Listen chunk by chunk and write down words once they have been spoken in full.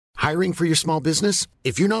Hiring for your small business?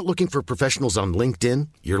 If you're not looking for professionals on LinkedIn,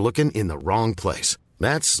 you're looking in the wrong place.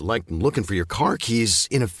 That's like looking for your car keys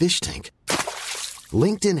in a fish tank.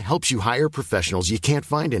 LinkedIn helps you hire professionals you can't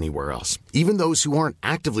find anywhere else, even those who aren't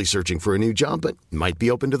actively searching for a new job but might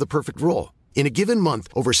be open to the perfect role. In a given month,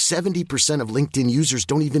 over 70% of LinkedIn users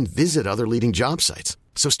don't even visit other leading job sites.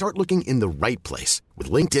 So start looking in the right place.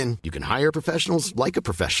 With LinkedIn, you can hire professionals like a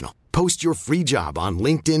professional. Post your free job on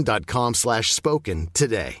linkedin.com/spoken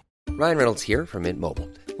today. Ryan Reynolds here from Mint Mobile.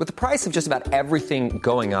 With the price of just about everything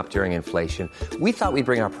going up during inflation, we thought we'd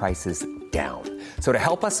bring our prices down. So to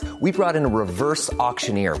help us, we brought in a reverse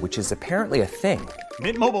auctioneer, which is apparently a thing.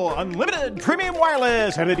 Mint Mobile Unlimited Premium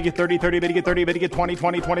Wireless. How to get 30, 30, bit to get 30, bit to get 20,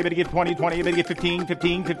 20, 20, bit to get 20, 20, bit to get 15,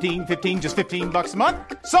 15, 15, 15, just $15 a month?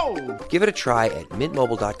 Sold! Give it a try at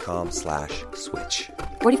mintmobile.com/switch.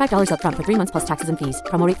 $45 up front for 3 months plus taxes and fees.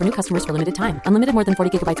 Promo rate for new customers for limited time. Unlimited more than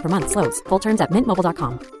 40 gigabytes per month. Slows full terms at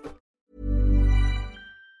mintmobile.com.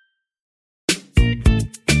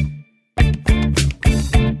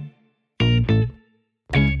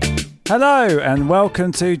 Hello and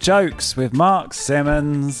welcome to Jokes with Mark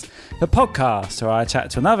Simmons, the podcast where I chat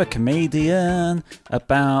to another comedian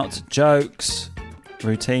about jokes,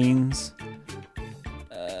 routines,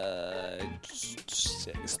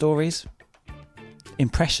 stories,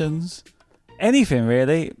 impressions, anything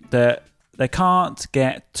really that they can't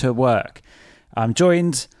get to work. I'm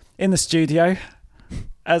joined in the studio,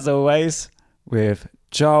 as always, with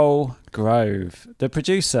Joel Grove, the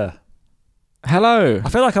producer. Hello. I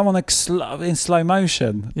feel like I'm on in slow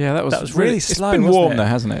motion. Yeah, that was really slow. It's been warm though,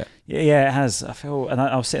 hasn't it? Yeah, it has. I feel, and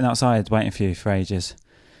I was sitting outside waiting for you for ages.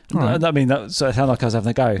 Right. I mean, that sort of sounded like I was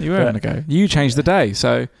having a go. You were having a go. You changed the day,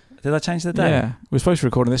 so. Did I change the day? Yeah, we're supposed to be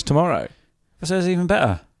recording this tomorrow. So it's even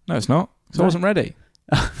better. No, it's not. So I wasn't ready.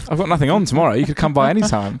 I've got nothing on tomorrow. You could come by any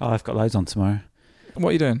time. Oh, I've got loads on tomorrow. What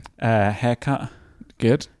are you doing? Haircut.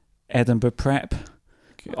 Good. Edinburgh prep.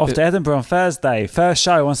 Off to Edinburgh on Thursday. First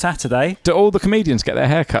show on Saturday. Do all the comedians get their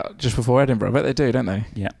haircut just before Edinburgh? I bet they do, don't they?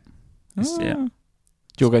 Yeah. Yeah.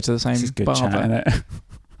 You'll go to the same this is good barber. Chat,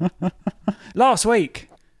 isn't it? Last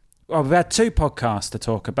week, well, we had two podcasts to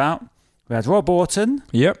talk about. We had Rob Orton,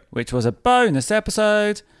 Yep. which was a bonus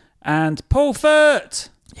episode, and Paul Furt.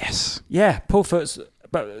 Yes. Yeah, Paul Furt's.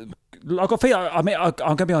 But I got feedback. I mean, I'm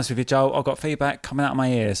going to be honest with you, Joel. I got feedback coming out of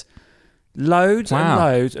my ears. Loads and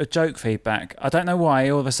loads of joke feedback. I don't know why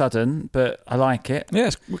all of a sudden, but I like it.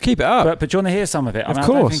 Yes, we'll keep it up. But do you want to hear some of it? Of I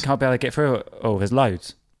course. don't think I'll be able to get through it. Oh, there's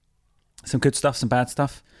loads. Some good stuff, some bad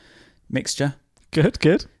stuff. Mixture.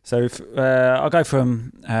 Good. So I'll go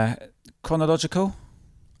from chronological.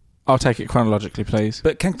 I'll take it chronologically, please.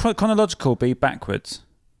 But can chronological be backwards?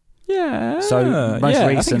 Yeah. So most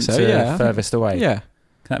recent to furthest away. Yeah.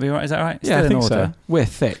 Can that be right? Is that right? Yeah, I think order. so. We're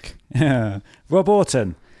thick. Yeah. Rob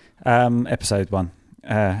Orton. Episode 1.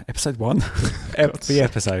 Episode 1? The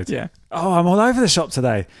episode. Yeah. Oh, I'm all over the shop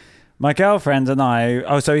today. My girlfriend and I...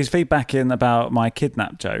 Oh, so he's feedbacking about my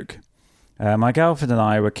kidnap joke. My girlfriend and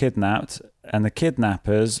I were kidnapped, and the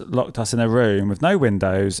kidnappers locked us in a room with no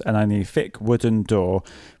windows and only a thick wooden door,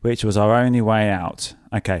 which was our only way out.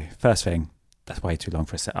 Okay, first thing. That's way too long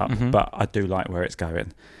for a setup, but I do like where it's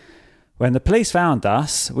going. When the police found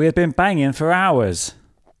us, we had been banging for hours.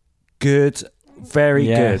 Good. Very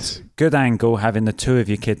good. Good angle having the two of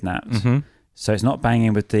you kidnapped. Mm-hmm. So it's not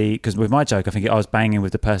banging with the... Because with my joke, I think I was banging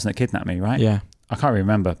with the person that kidnapped me, right? Yeah. I can't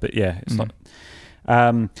remember, but yeah, it's not...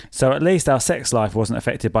 So at least our sex life wasn't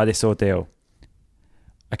affected by this ordeal.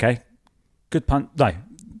 Okay. Good punch... No.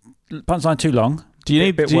 Punchline too long. Do you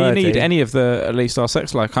need any of the at least our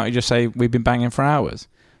sex life? Can't you just say we've been banging for hours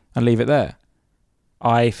and leave it there?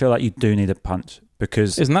 I feel like you do need a punch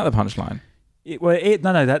because... Isn't that the punchline?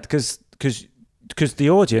 No, that because the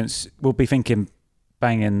audience will be thinking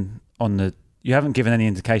banging on the... You haven't given any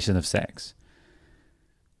indication of sex.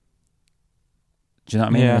 Do you know what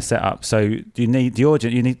I mean? Yeah. In the setup. So you need the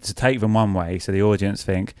audience. You need to take them one way, so the audience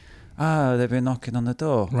think, "Oh, they've been knocking on the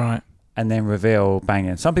door," right? And then reveal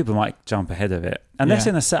banging. Some people might jump ahead of it, unless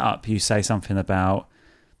in the setup you say something about.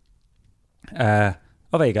 Oh,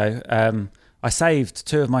 there you go. I saved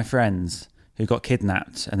two of my friends who got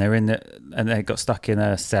kidnapped, and they got stuck in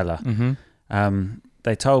a cellar. Mm-hmm.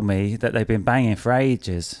 They told me that they've been banging for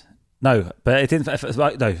ages. No, but it didn't.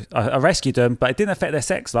 No, I rescued them, but it didn't affect their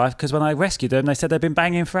sex life because when I rescued them, they said they've been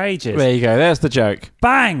banging for ages. There you go. There's the joke.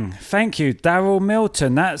 Bang! Thank you, Daryl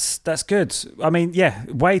Milton. That's good. I mean, yeah,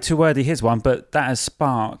 way too wordy his one, but that has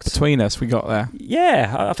sparked between us. We got there.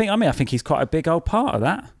 Yeah, I think he's quite a big old part of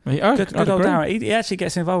that. Good old Daryl. He actually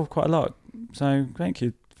gets involved quite a lot. So thank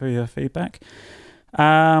you for your feedback.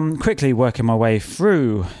 Quickly working my way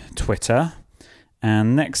through Twitter.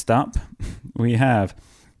 And next up, we have...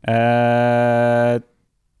 so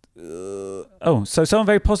someone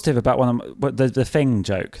very positive about the thing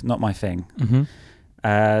joke, not my thing. Mm-hmm.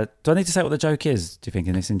 Do I need to say what the joke is, do you think,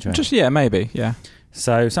 in this intro? Just, maybe, yeah.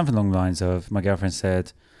 So something along the lines of, my girlfriend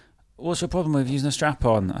said, what's your problem with using a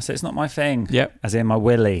strap-on? I said, it's not my thing. Yep. As in my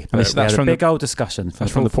willy. And We had a big old discussion.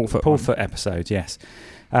 That's from the Paul Foot episode, yes.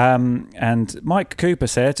 And Mike Cooper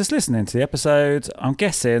said, just listening to the episode, I'm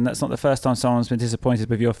guessing that's not the first time someone's been disappointed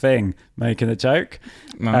with your thing, making a joke.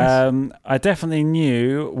 Nice. I definitely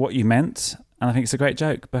knew what you meant, and I think it's a great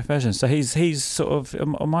joke, both versions. So he's sort of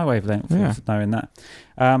on my wavelength of knowing that.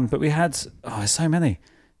 But we had, there's so many.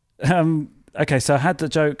 Okay, so I had the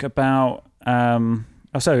joke about,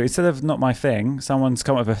 so instead of not my thing, someone's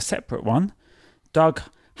come up with a separate one. Doug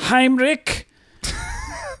Heinrich.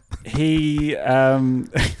 He,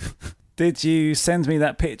 did you send me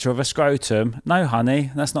that picture of a scrotum? No,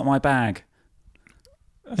 honey, that's not my bag.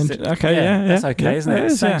 Okay, yeah. That's okay, isn't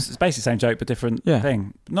it? It's It's basically the same joke, but different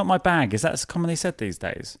thing. Not my bag. Is that commonly said these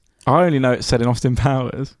days? I only know it's said in Austin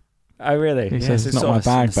Powers. Oh, really? He says it's not my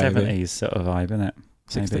bag, baby. 70s sort of vibe, isn't it?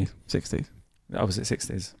 60s. Oh, was it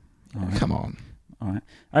 60s? Right. Come on. All right.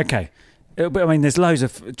 Okay. But I mean, there's loads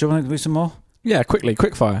of... Do you want to do some more? Yeah,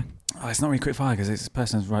 quick fire. Oh, it's not really quick fire because this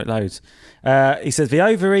person wrote loads. He says, the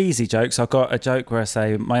over easy jokes. I've got a joke where I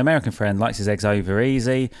say, my American friend likes his eggs over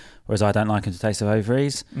easy, whereas I don't like them to taste of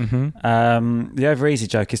ovaries. Mm-hmm. The over easy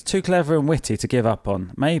joke is too clever and witty to give up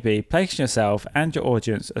on. Maybe place yourself and your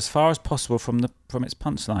audience as far as possible from its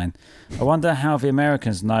punchline. I wonder how the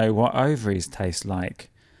Americans know what ovaries taste like.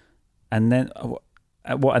 And then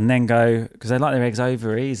go, because they like their eggs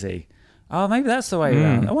over easy. Oh, maybe that's the way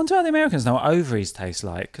around. I wonder how the Americans know what ovaries taste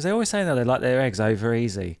like, because they always say that they like their eggs over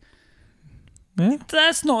easy. Yeah,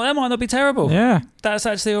 that might not be terrible. Yeah, that's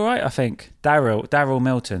actually all right, I think. Daryl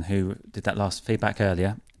Milton, who did that last feedback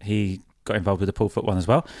earlier, he got involved with the Paul Foot one as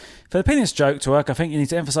well. For the penis joke to work, I think you need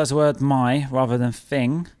to emphasise the word my rather than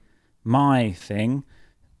thing. My thing.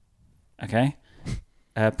 Okay.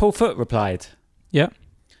 Paul Foot replied, yeah,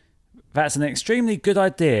 that's an extremely good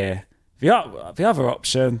idea. The other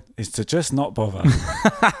option is to just not bother.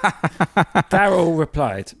 Daryl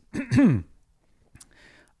replied,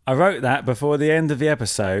 I wrote that before the end of the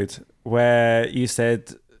episode where you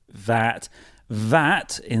said that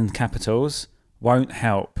in capitals won't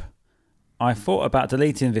help. I thought about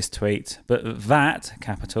deleting this tweet, but that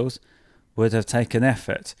capitals would have taken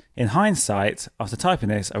effort. In hindsight, after typing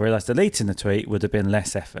this, I realised deleting the tweet would have been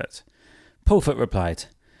less effort. Paul Foot replied,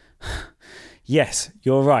 yes,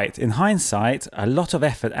 you're right. In hindsight, a lot of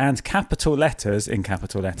effort and capital letters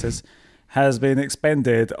has been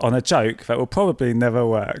expended on a joke that will probably never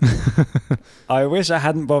work. I wish I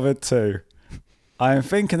hadn't bothered to. I am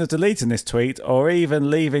thinking of deleting this tweet or even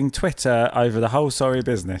leaving Twitter over the whole sorry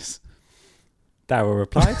business. Daryl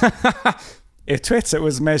replied, if Twitter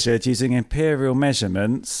was measured using imperial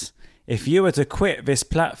measurements, if you were to quit this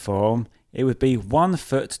platform, it would be 1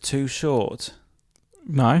 foot too short.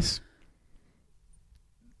 Nice.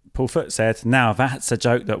 Paul Foot said, now that's a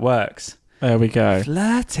joke that works. There we go.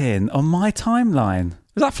 Flirting on my timeline.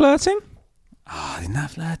 Is that flirting? Oh, isn't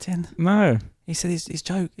that flirting? No. He said his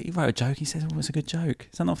joke. He wrote a joke. He said, oh, it's a good joke.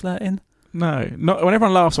 Is that not flirting? No. Not when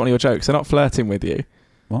everyone laughs at one of your jokes, they're not flirting with you.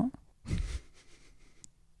 What?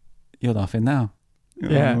 You're laughing now.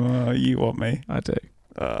 Yeah. Oh, you want me. I do.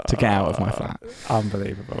 To get out of my flat.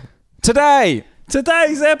 Unbelievable. Today's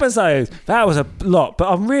episode. That was a lot,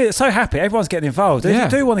 but I'm really so happy everyone's getting involved. If you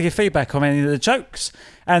do want to give feedback on any of the jokes,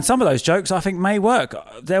 and some of those jokes I think may work,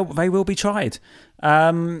 they will be tried.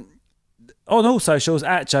 On all socials,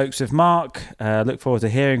 @JokesWithMark. Look forward to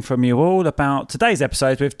hearing from you all about today's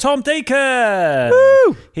episode with Tom Deacon.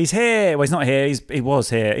 Woo! He's here. Well, he's not here. He was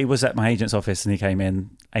here. He was at my agent's office and he came in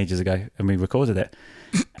ages ago and we recorded it.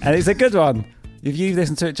 And it's a good one. Have you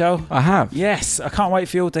listened to it, Joel? I have. Yes, I can't wait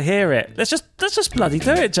for you all to hear it. Let's just bloody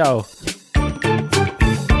do it, Joel.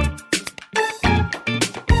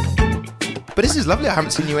 But this is lovely. I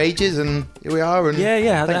haven't seen you ages, and here we are. And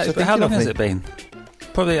yeah. How long has me. it been?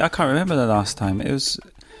 Probably, I can't remember the last time. It was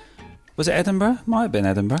it Edinburgh? Might have been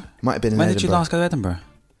Edinburgh. Might have been. When did you last go to Edinburgh?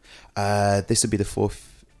 This would be the 4th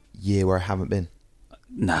year where I haven't been.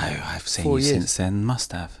 No, I've seen 4 you years. since then.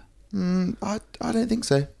 Must have. I don't think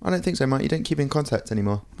so. Mate. You don't keep in contact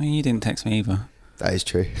anymore. Well, you didn't text me either. That is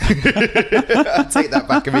true. I take that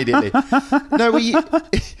back immediately. No, well,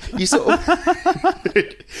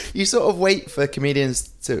 you sort of wait for comedians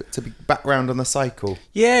to be back round on the cycle.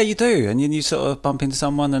 Yeah, you do, and you sort of bump into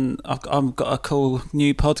someone, and I've got a cool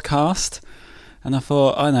new podcast And I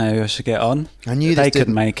thought, I know who I should get on. I knew they this couldn't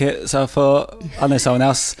didn't- make it, so I thought, I know someone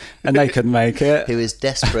else, and they couldn't make it. Who is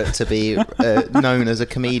desperate to be known as a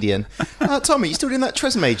comedian. Oh, Tommy, you still doing that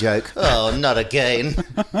Tresemme joke? Oh, not again.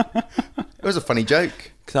 It was a funny joke.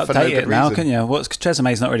 Could For no update good it now, reason. couldn't you? What's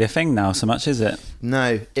Tresemme's not really a thing now so much, is it?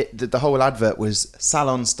 No, the whole advert was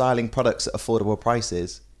salon styling products at affordable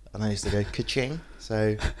prices. And I used to go, ka-ching.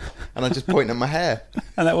 So, and I just point at my hair.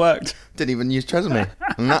 And it worked. Didn't even use Tresemme.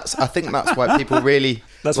 And I think that's why people really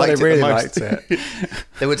That's why they liked really it the most. liked it.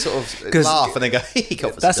 They would sort of 'Cause laugh and they go, he obviously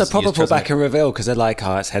That's a doesn't proper use pull back Tresemme. and reveal, because they're like,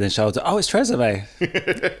 oh, it's Head and Shoulders. Oh, it's Tresemme.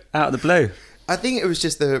 Out of the blue. I think it was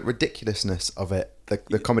just the ridiculousness of it,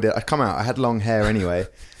 the comedy. I come out, I had long hair anyway,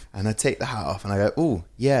 and I take the hat off and I go, oh,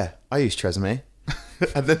 yeah, I use Tresemme.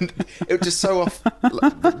 And then it was just so off,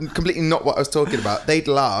 like, completely not what I was talking about. They'd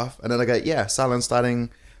laugh, and then I go, yeah, salon styling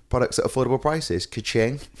products at affordable prices.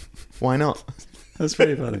 Ka-ching. Why not? That's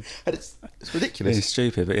pretty funny. And it's ridiculous. It's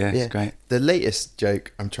stupid, but yeah, it's great. The latest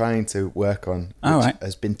joke I'm trying to work on, which All right.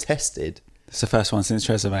 has been tested. It's the first one since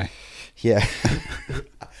Tresemme. Yeah.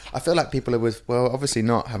 I feel like people well, obviously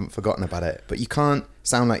not, haven't forgotten about it, but you can't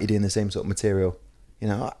sound like you're doing the same sort of material. You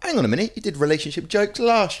know, hang on a minute, you did relationship jokes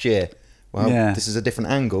last year. Well, Yeah. this is a different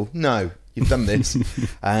angle. No, you've done this.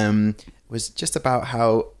 It was just about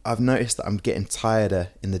how I've noticed that I'm getting tireder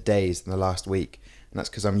in the days in the last week. And that's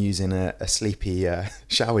because I'm using a Sleepy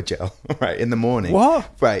shower gel, right, in the morning. What?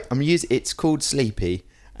 Right, it's called Sleepy.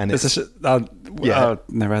 And it's Oh,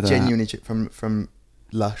 never had that. genuinely from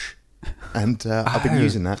Lush. And I've been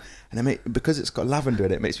using that. And because it's got lavender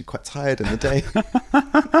in it, it makes me quite tired in the day.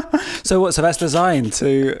 So that's designed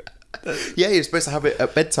to... Yeah, you're supposed to have it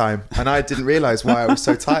at bedtime, and I didn't realise why I was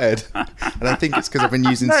so tired. And I think it's because I've been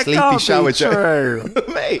using That Sleepy can't be shower gel. true.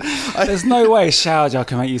 Mate, There's no way shower gel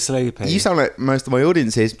can make you sleepy. you sound like most of my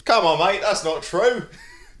audience is. Come on, mate, that's not true.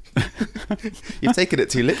 You've taken it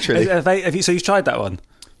too literally. So you've tried that one?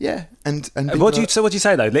 Yeah, and What do you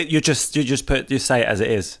say though? You just say it as it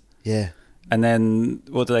is, yeah, and then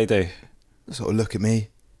what do they do? sort of look at me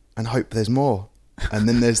and hope there's more. And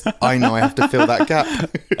then I know I have to fill that gap.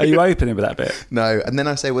 Are you opening with that bit? No, and then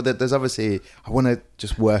I say, well, there's obviously, I want to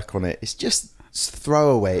just work on it. It's just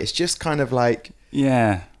throwaway. It's just kind of like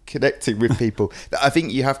Yeah. connecting with people. I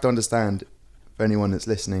think you have to understand, for anyone that's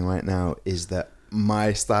listening right now, is that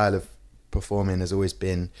my style of performing has always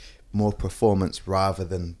been more performance rather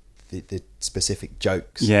than the specific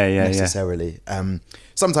jokes necessarily.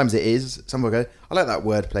 Sometimes it is. Some will go, I like that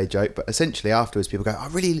wordplay joke, but essentially afterwards people go, I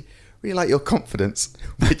really like your confidence,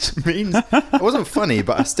 which means it wasn't funny,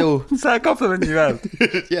 but I still... Is that a compliment you have?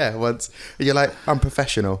 Yeah, once. And you're like, I'm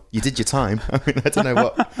professional. You did your time. I mean, I don't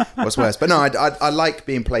know what's worse. But no, I like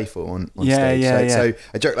being playful on stage. So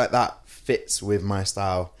a joke like that fits with my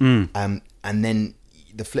style. And then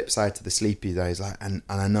the flip side to the Sleepy though is like, and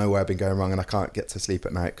I know where I've been going wrong and I can't get to sleep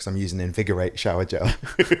at night because I'm using Invigorate shower gel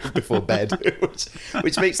before bed,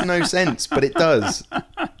 which makes no sense, but it does.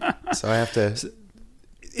 So I have to...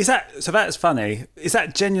 So that's funny. Is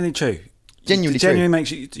that genuinely true? Genuinely true.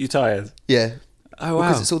 makes you tired? Yeah. Oh, wow.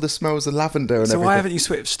 Because it's all the smells of lavender and So everything. why haven't you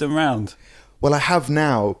switched them round? Well, I have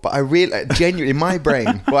now, but I really, genuinely, in my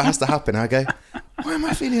brain, what has to happen, I go, why am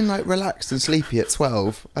I feeling like relaxed and sleepy at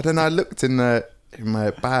 12? I don't know, I looked in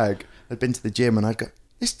my bag, I'd been to the gym and I'd go,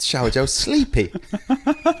 this shower gel's sleepy.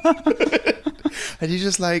 And you're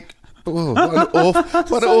just like, whoa,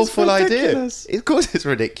 what an awful idea. Of course it's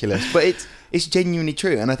ridiculous, but it's genuinely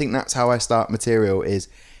true. And I think that's how I start material is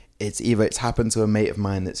it's happened to a mate of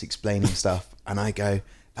mine that's explaining stuff and I go,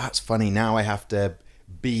 that's funny. Now I have to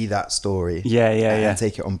be that story. And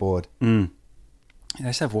take it on board. They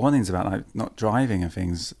just have warnings about like not driving and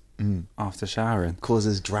things after showering.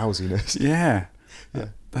 Causes drowsiness. Yeah.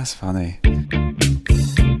 That's funny.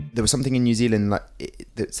 There was something in New Zealand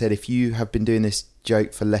that said if you have been doing this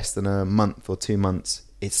joke for less than a month or 2 months,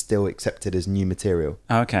 it's still accepted as new material.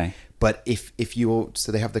 Okay. But if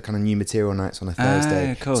so they have the kind of new material nights on a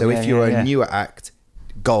Thursday. Cool. So if you're a newer act,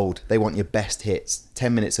 gold, they want your best hits,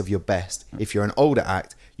 10 minutes of your best. If you're an older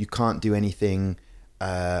act, you can't do anything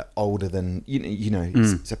older than,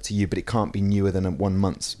 it's up to you, but it can't be newer than 1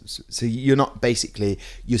 month. So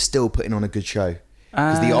you're still putting on a good show.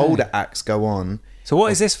 Because the older acts go on. So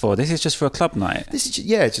what is this for? This is just for a club night? This is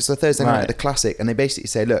it's just a Thursday night at the Classic, and they basically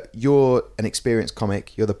say, look, you're an experienced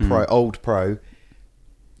comic, you're the old pro,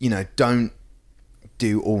 don't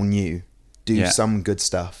do all new, do some good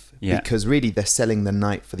stuff, because really they're selling the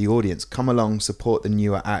night for the audience. Come along, support the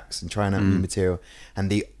newer acts and try out new material, and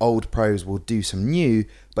the old pros will do some new,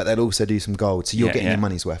 but they'll also do some gold, so you're getting your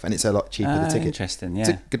money's worth, and it's a lot cheaper the ticket. Interesting. It's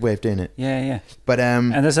a good way of doing it. Yeah. But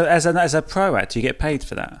and as a pro act, do you get paid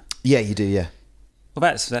for that? Yeah, you do. Yeah. Well,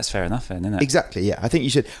 that's fair enough then, isn't it? Exactly, yeah. I think you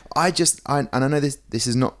should. And I know this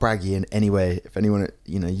is not braggy in any way. If anyone,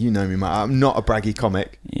 you know me, I'm not a braggy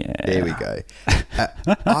comic. Yeah. There we go.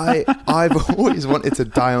 I've always wanted to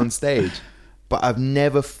die on stage, but I've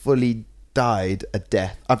never fully died a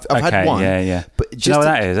death. I've had one. Yeah. But do you know what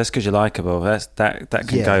that is? That's because you're likable. That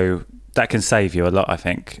can go. That can save you a lot, I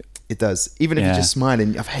think. It does. Even if you're just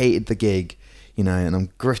smiling, I've hated the gig, and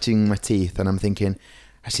I'm gritting my teeth and I'm thinking,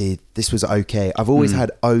 actually, this was okay. I've always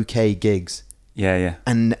had okay gigs. Yeah.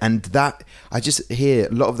 And that, I just hear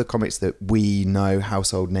a lot of the comics that we know,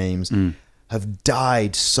 household names, have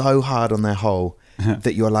died so hard on their hole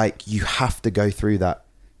that you're like, you have to go through that.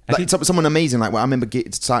 Like someone amazing, like, well, I remember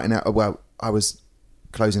starting out, I was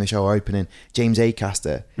closing the show or opening, James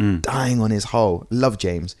Acaster, dying on his hole. Love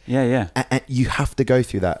James. Yeah. And you have to go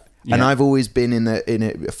through that. Yeah. And I've always been in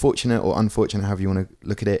a fortunate or unfortunate, however you want to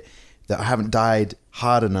look at it, that I haven't died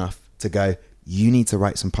hard enough to go, you need to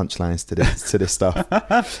write some punchlines to this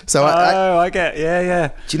stuff. So I get, yeah.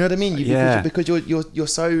 Do you know what I mean? Because you're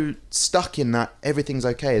so stuck in that everything's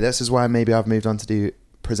okay. This is why maybe I've moved on to do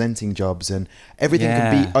presenting jobs and everything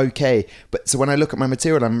can be okay. But so when I look at my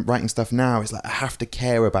material, I'm writing stuff now, it's like I have to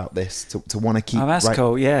care about this to want to keep. Oh, that's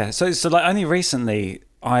cool. Yeah. So like only recently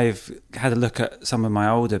I've had a look at some of my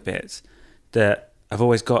older bits that I've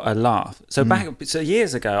always got a laugh. So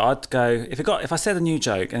years ago, I'd go, if I said a new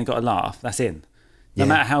joke and it got a laugh, that's in. No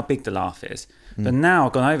matter how big the laugh is. But now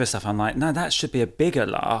I've gone over stuff, I'm like, no, that should be a bigger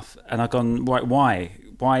laugh. And I've gone, why?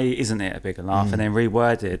 Why isn't it a bigger laugh? And then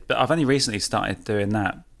reworded. But I've only recently started doing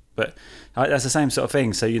that. But that's the same sort of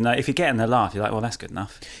thing. So, if you're getting a laugh, you're like, well, that's good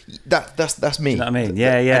enough. That's me. You know what I mean?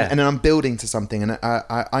 Yeah. And then I'm building to something. And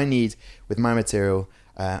I need, with my material,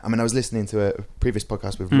 I was listening to a previous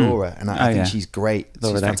podcast with Laura, and I think she's great.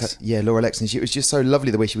 Laura she's Lex. Yeah, Laura Lex. And it was just so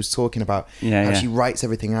lovely the way she was talking about how she writes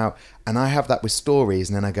everything out. And I have that with stories,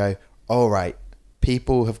 and then I go, all right,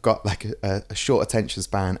 people have got like a short attention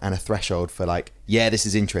span and a threshold for like, this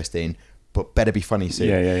is interesting, but better be funny soon.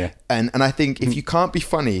 Yeah. And I think if you can't be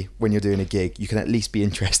funny when you're doing a gig, you can at least be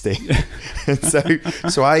interesting. And so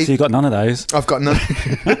you got none of those. I've got none.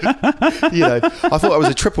 I thought I was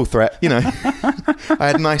a triple threat. I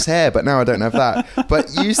had nice hair, but now I don't have that.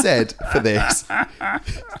 But you said for this,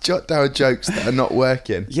 jot down jokes that are not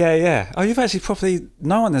working. Yeah. Oh, you've actually probably,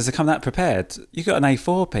 no one has come that prepared. You got an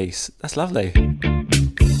A4 piece. That's lovely.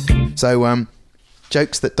 So,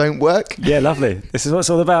 jokes that don't work. Yeah, lovely. This is what it's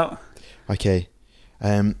all about. Okay.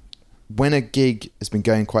 When a gig has been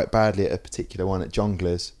going quite badly at a particular one at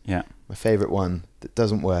Jongleurs, my favourite one that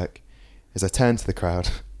doesn't work is I turn to the crowd.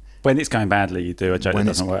 When it's going badly, you do a joke that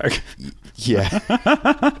doesn't work. Yeah.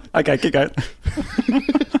 Okay, keep going.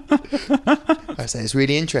 I say it's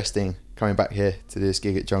really interesting coming back here to this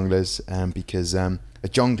gig at Jongleurs because a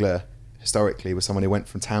jongler historically was someone who went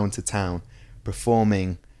from town to town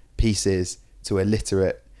performing pieces to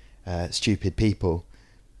illiterate, stupid people.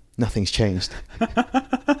 Nothing's changed.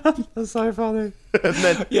 That's so funny.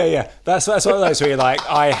 Yeah. That's one of those where you're like,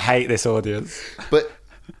 I hate this audience. But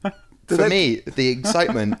for me, the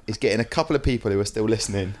excitement is getting a couple of people who are still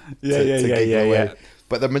listening to gig my way.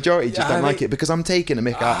 But the majority just don't like it because I'm taking a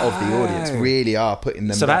mick out of the audience. Really are putting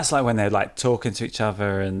them. So that's like when they're like talking to each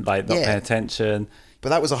other and like not paying attention. But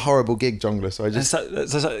that was a horrible gig, Jongleur. So I just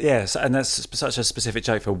and that's such a specific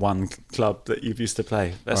joke for one club that you've used to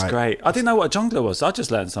play. That's great. I didn't know what a Jongleur was. I just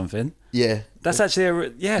learned something. Yeah, that's actually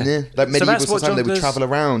Like medieval society, they would travel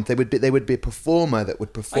around. They would be a performer that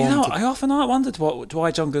would perform. I often wondered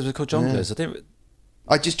why Jongleurs were called Jongleurs.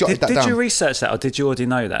 I just jotted that down. Did you research that, or did you already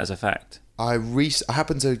know that as a fact? I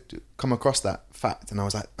happened to come across that fact, and I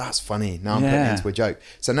was like, "That's funny." Now I'm putting it into a joke.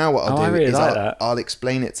 So now what I'll do is I'll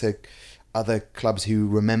explain it to other clubs who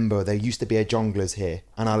remember there used to be a Jongleurs here,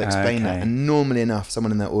 and I'll explain that. And normally enough, someone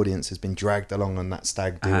in their audience has been dragged along on that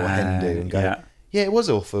stag do or hen do and go, yeah, it was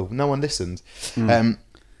awful. No one listened. But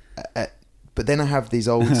then I have these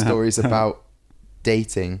old stories about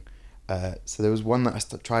dating. So there was one that I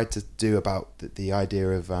tried to do about the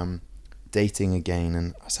idea of dating again,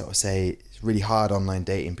 and I sort of say it's really hard online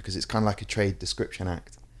dating because it's kind of like a trade description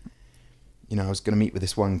act. I was going to meet with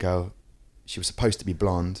this one girl. She was supposed to be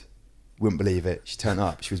blonde. Wouldn't believe it. She turned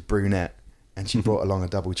up. She was brunette, and she brought along a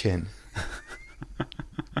double chin.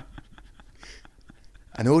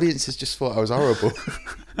 And audiences just thought I was horrible.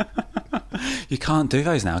 You can't do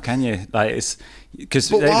those now, can you? Like it's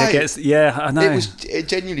because I know. It was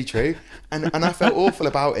genuinely true, and I felt awful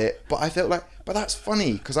about it. But I felt like, but that's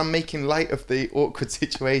funny because I'm making light of the awkward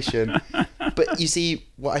situation. But you see,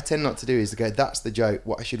 what I tend not to do is to go, that's the joke.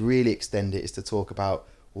 What I should really extend it is to talk about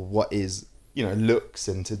what is looks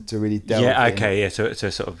and to really delve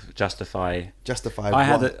to sort of justify I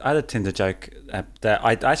had a Tinder joke that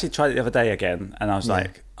I actually tried it the other day again, and I was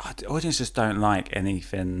like, audience just don't like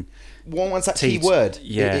anything. Once that key word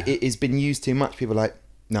it has been used too much, people are like,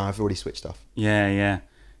 no, I've already switched off.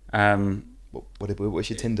 What's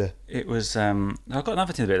your Tinder? It was I've got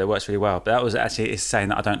another Tinder bit that works really well, but that was actually, it's saying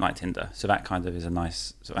that I don't like Tinder, so that kind of is a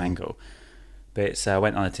nice sort of angle. But it's I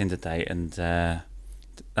went on a Tinder date, and the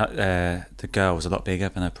girl was a lot bigger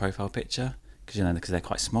than her profile picture, because they're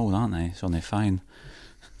quite small, aren't they? It's on their phone.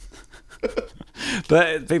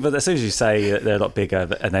 But people, as soon as you say that they're a lot bigger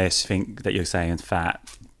and they think that you're saying fat,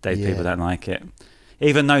 people don't like it,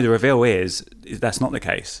 even though the reveal is that's not the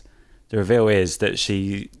case. The reveal is that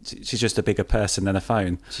she's just a bigger person than a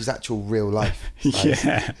phone. She's actual real life.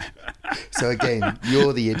 Yeah. So again,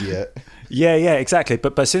 you're the idiot. Yeah, exactly.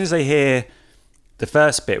 But as soon as they hear the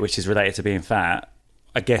first bit, which is related to being fat,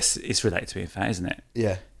 I guess it's related to being fat, isn't it?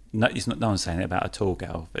 Yeah. No, no one's saying it about a tall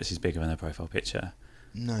girl, but she's bigger than her profile picture.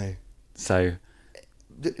 No. So,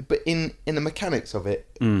 but in the mechanics of it,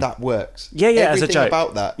 that works. Yeah, everything as a joke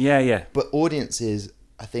about that. Yeah. But audiences,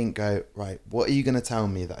 I think, go, right, what are you going to tell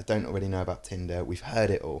me that I don't already know about Tinder? We've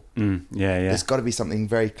heard it all. Yeah. There's got to be something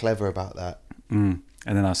very clever about that. And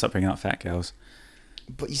then I'll start bringing up fat girls.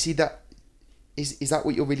 But you see, that is that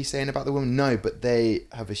what you're really saying about the woman? No, but they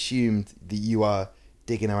have assumed that you are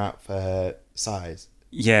digging her out for her size.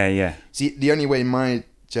 Yeah. See, the only way my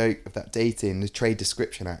joke of that dating, the Trade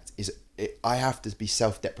Description Act, is I have to be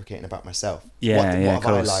self-deprecating about myself. What have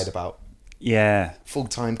I lied about? Yeah.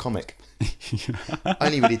 Full-time comic. I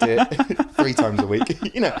only really do it 3 times a week.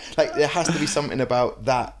 There has to be something about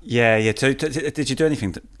that. Yeah. Did you do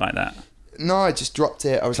anything like that? No, I just dropped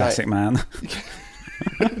it. I was classic man.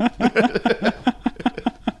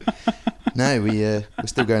 No, we're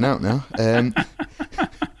still going out now.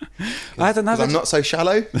 I had another. I'm not so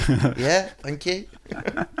shallow. Yeah, thank you.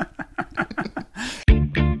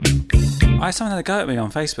 Someone had a go at me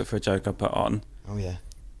on Facebook for a joke I put on. Oh yeah.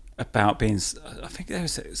 About being, I think they were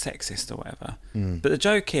sexist or whatever. But the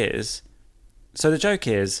joke is,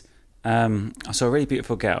 I saw a really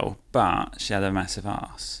beautiful girl, but she had a massive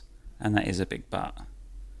ass, and that is a big butt,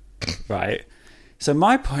 right? So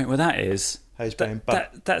my point with that is, how's playing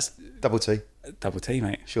butt? That's double T,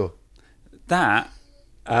 mate. Sure. That,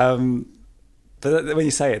 but when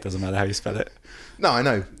you say it, doesn't matter how you spell it. No, I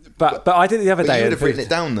know. But I did it the other day. You would have written it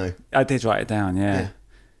down though. I did write it down. Yeah.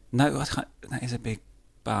 No, that is a big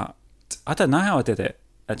butt. I don't know how I did it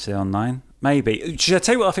actually online. Maybe. Should I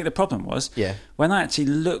tell you what I think the problem was? Yeah. When I actually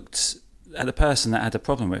looked at the person that had a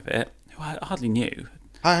problem with it, who I hardly knew.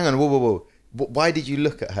 Hang on, whoa. Why did you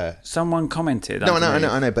look at her? Someone commented. No,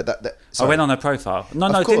 I know, but that I went on her profile.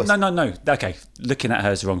 No. Okay, looking at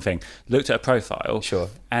her is the wrong thing. Looked at her profile. Sure.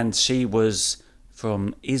 And she was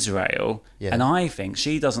from Israel, and I think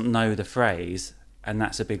she doesn't know the phrase, and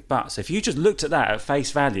that's a big butt. So if you just looked at that at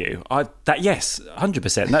face value, yes,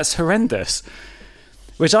 100%, that's horrendous.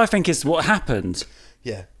 Which I think is what happened.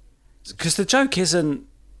 Yeah. Because the joke isn't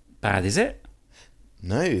bad, is it?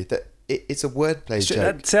 No, it's a wordplay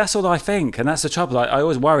joke. That's all I think, and that's the trouble. I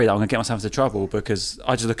always worry that I'm going to get myself into trouble because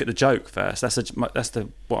I just look at the joke first. That's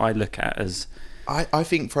what I look at as. I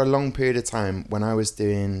think for a long period of time when I was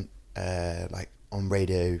doing on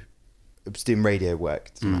radio, I was doing radio work.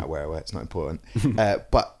 It doesn't matter where I work; it's not important.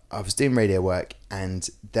 But I was doing radio work, and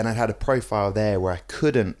then I had a profile there where I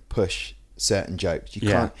couldn't push certain jokes. You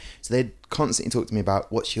can't. So they'd constantly talk to me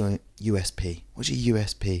about what's your USP? What's your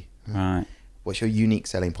USP? Right. What's your unique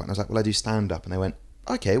selling point? And I was like, well, I do stand up, and they went,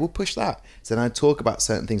 okay, we'll push that. So then I'd talk about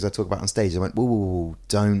certain things I talk about on stage. They went, whoa,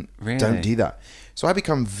 don't do that. So I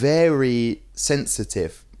become very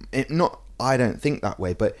sensitive. I don't think that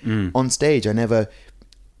way, but on stage, I never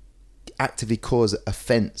actively cause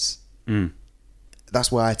offense.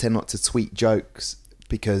 That's why I tend not to tweet jokes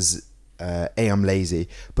because A, I'm lazy,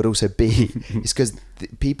 but also B, it's because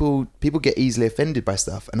people get easily offended by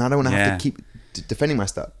stuff, and I don't want to have to keep defending my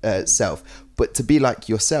self. But to be like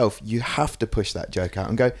yourself, you have to push that joke out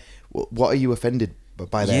and go, what are you offended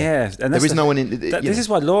by there? Yeah, and there is no one in. This is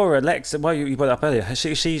why Laura Lex, you brought it up earlier.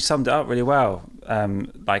 She summed it up really well.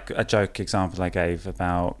 Like a joke example I gave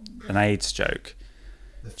about an AIDS joke.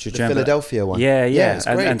 The Philadelphia one. Yeah. It's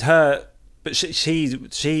great. And her, but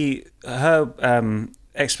her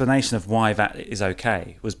explanation of why that is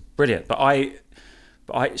okay was brilliant.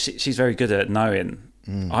 But she's very good at knowing.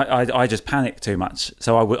 I just panic too much,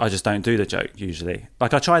 so I just don't do the joke usually.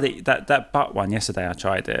 Like I tried it, that butt one yesterday. I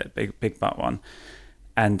tried it, big butt one,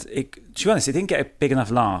 and to be honest, it didn't get a big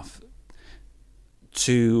enough laugh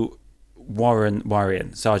to warrant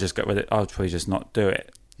worrying. So I just got with it. I'll probably just not do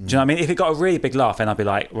it. Do you know what I mean? If it got a really big laugh, then I'd be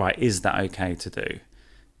like, right, is that okay to do?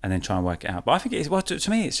 And then try and work it out. But I think it's, well, to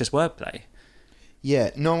me, it's just wordplay. Yeah,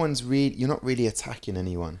 you're not really attacking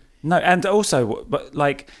anyone. No, and also, but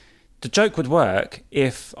like, the joke would work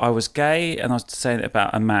if I was gay and I was saying it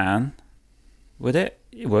about a man. Would it?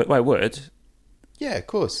 Well, it would. Yeah, of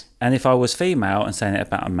course. And if I was female and saying it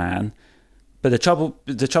about a man, but the trouble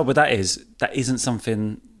with that is that isn't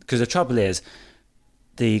something, because the trouble is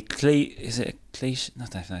is it a cliche? I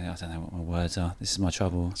don't know what my words are. This is my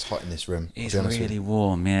trouble. It's hot in this room. It's really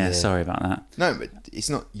warm. Yeah, sorry about that. No, but it's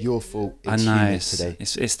not your fault. I know today.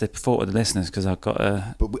 It's the fault of the listeners because I've got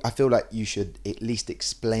a. But I feel like you should at least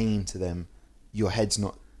explain to them your head's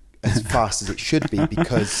not as fast as it should be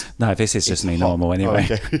because. No, this is just me normal anyway.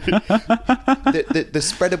 Oh, okay. the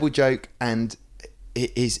spreadable joke, and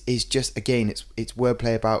it is just, again, it's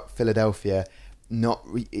wordplay about Philadelphia, not.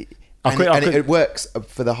 It works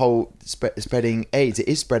for the whole spreading AIDS. It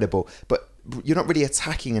is spreadable, but you're not really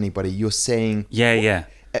attacking anybody. You're saying, yeah.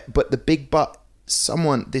 But the big but,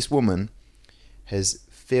 this woman has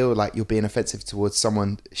feel like you're being offensive towards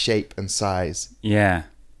someone's shape and size. Yeah,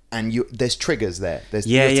 and there's triggers there.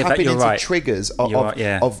 You're tapping into right. triggers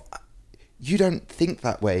of. You don't think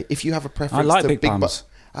that way. If you have a preference, I like to big bums. butts.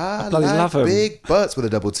 I bloody love them. Big butts with a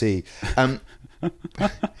double T.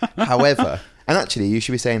 However. And actually, you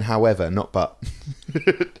should be saying however, not but. I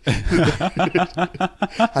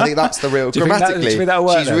think that's the real... Grammatically,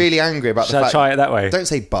 she's really angry about the fact... Should I try it that way? Don't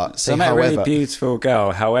say but, say I met however. a really beautiful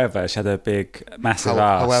girl, however, she had a big, massive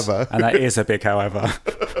ass. However. And that is a big however.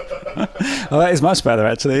 Well, that is much better,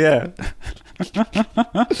 actually, yeah.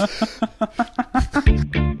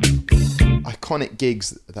 Iconic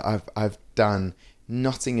gigs that I've done.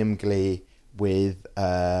 Nottingham Glee with...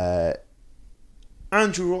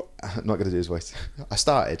 Andrew, I'm not going to do his voice. I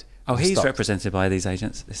started. Oh, he's represented by these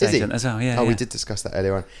agents. This agent as well, yeah. Oh, we did discuss that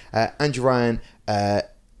earlier on. Andrew Ryan,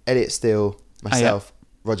 Elliot Steele, myself,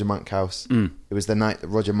 Roger Monkhouse. It was the night that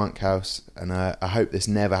Roger Monkhouse, and I hope this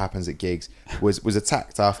never happens at gigs, was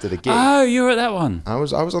attacked after the gig. Oh, you were at that one. I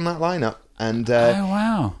was on that lineup, and oh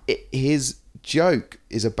wow, his joke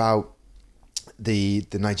is about the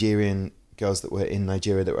Nigerian girls that were in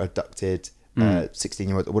Nigeria that were abducted,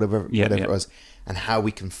 16-year-olds or whatever it was. And how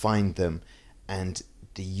we can find them, and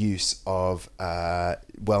the use of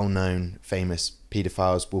well-known, famous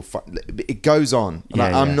paedophiles. It goes on.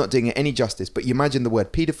 I'm not doing it any justice, but you imagine the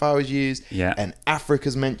word paedophile is used, and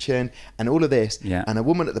Africa's mentioned, and all of this. And a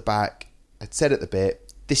woman at the back had said at the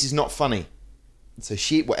bit, "This is not funny." So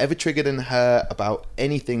whatever triggered in her about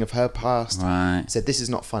anything of her past, said, "This is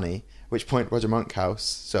not funny." At which point Roger Monkhouse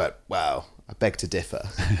said, "Wow, I beg to differ."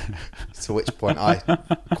 To which point I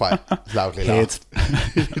quite loudly laughed.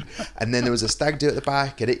 And then there was a stag do at the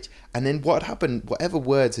back, and then what happened, whatever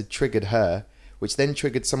words had triggered her, which then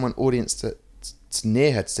triggered someone audience to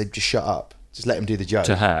near her to say, "Just shut up, just let him do the joke."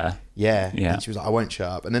 To her? Yeah. And she was like, "I won't shut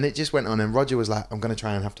up." And then it just went on, and Roger was like, "I'm going to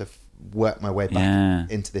try and have to work my way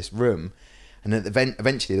back into this room." And then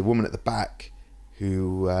eventually the woman at the back,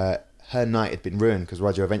 who her night had been ruined because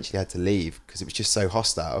Roger eventually had to leave because it was just so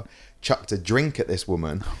hostile, chucked a drink at this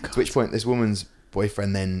woman, to which point this woman's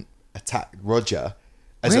boyfriend then attacked Roger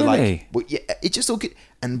as really? It just all good.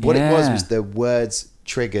 And what it was the words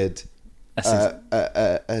triggered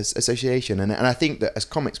association, and I think that as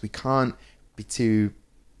comics we can't be too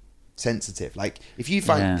sensitive. Like if you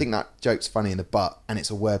think that joke's funny in the butt and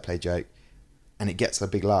it's a wordplay joke and it gets a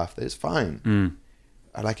big laugh, then it's fine.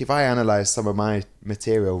 Like if I analysed some of my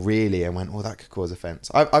material really and went, "Oh, that could cause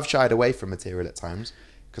offence," I've shied away from material at times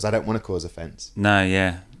because I don't want to cause offence. No,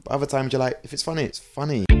 yeah. But other times you're like, if it's funny, it's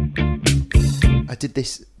funny. I did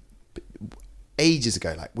this ages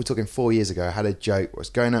ago, like we're talking 4 years ago. I had a joke where I was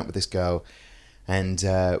going out with this girl and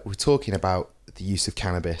we're talking about the use of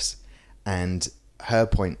cannabis, and her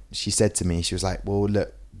point, she said to me, she was like, "Well,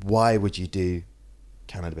 look, why would you do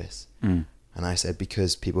cannabis?" And I said,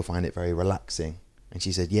 "Because people find it very relaxing." And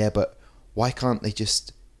she said, "Yeah, but why can't they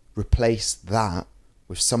just replace that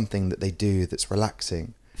with something that they do that's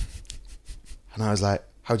relaxing?" And I was like,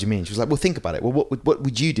 "How do you mean?" She was like, "Well, think about it. Well, what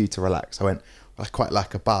would you do to relax?" I went, "Well, I quite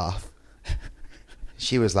like a bath."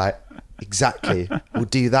 She was like, "Exactly. We'll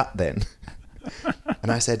do that then."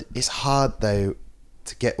 And I said, "It's hard though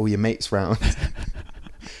to get all your mates round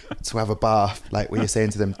to have a bath, like where you're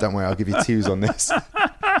saying to them, 'Don't worry, I'll give you twos on this.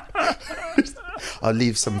 I'll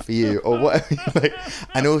leave some for you,' or whatever." Like,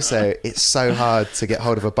 and also, it's so hard to get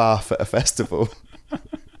hold of a bath at a festival.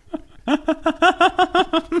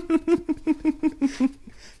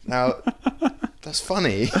 Now, that's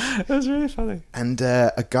funny. That's really funny. And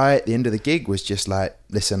a guy at the end of the gig was just like,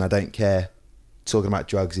 "Listen, I don't care. talking about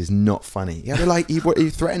drugs is not funny. Yeah, like, what are you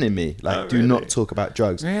threatening me? Like, do not talk about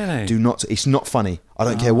drugs. Really? Do not. It's not funny. I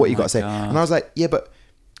don't care what you got to say. God. And I was like, yeah, but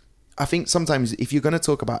I think sometimes if you're going to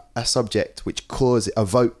talk about a subject which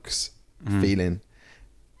evokes feeling,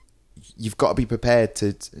 you've got to be prepared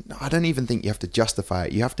to. I don't even think you have to justify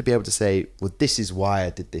it. You have to be able to say, well, this is why I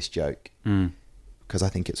did this joke, because I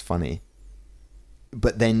think it's funny.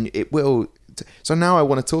 But then it will. So now I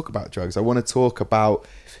want to talk about drugs. I want to talk about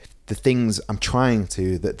the things I'm trying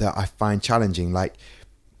to that I find challenging, like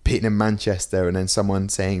being in Manchester and then someone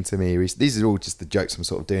saying to me, these are all just the jokes I'm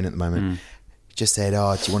sort of doing at the moment. Just said,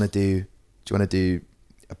 "Oh, do you want to do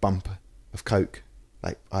a bump of coke?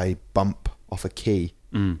 Like I bump off a key."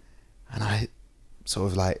 And I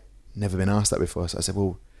sort of like never been asked that before. So I said,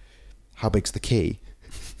 "Well, how big's the key?"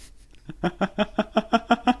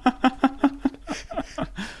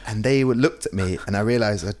 And they looked at me, and I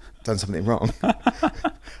realised I'd done something wrong.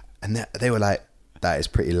 And they were like, "That is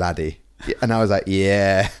pretty laddie." And I was like,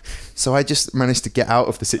 "Yeah." So I just managed to get out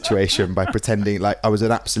of the situation by pretending like I was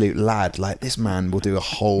an absolute lad. Like, this man will do a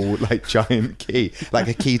whole like giant key, like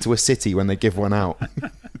a key to a city when they give one out.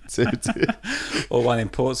 Or one in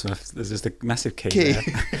Portsmouth. There's just a massive key.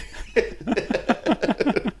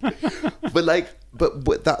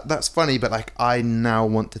 But that's funny. But like, I now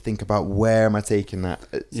want to think about where am I taking that?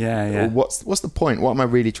 Yeah. What's the point? What am I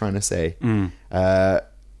really trying to say?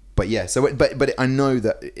 But yeah, so but I know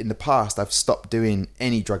that in the past I've stopped doing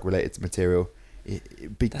any drug related material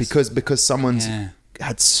because someone's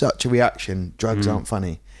had such a reaction. Drugs aren't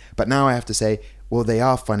funny, but now I have to say, well, they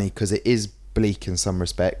are funny because it is bleak in some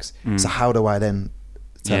respects. So how do I then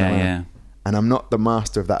turn around? Yeah. And I'm not the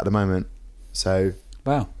master of that at the moment. So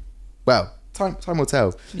well, time will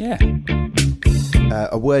tell. Yeah.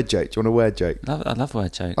 A word joke. Do you want a word joke? I love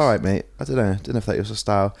word jokes. All right, mate. I don't know if that's your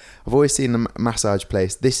style. I've always seen the massage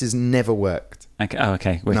place. This has never worked. Okay. Oh,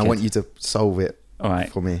 okay. Wicked. And I want you to solve it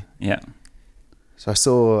for me. Yeah. So I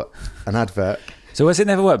saw an advert. So has it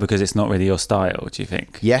never worked because it's not really your style, do you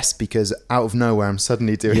think? Yes, because out of nowhere I'm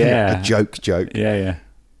suddenly doing a joke. Yeah.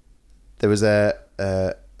 There was a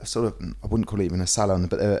sort of, I wouldn't call it even a salon,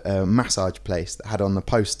 but a massage place that had on the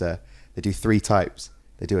poster, they do 3 types.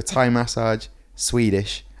 They do a Thai massage,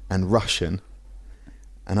 Swedish and Russian.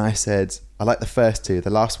 And I said, I like the first 2. The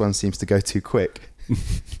last one seems to go too quick.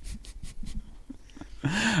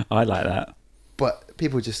 I like that. But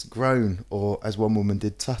people just groan, or as one woman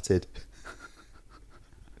did, tutted.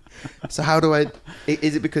 So how do I...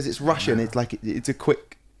 Is it because it's Russian? It's like, it's a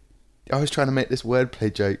quick... I was trying to make this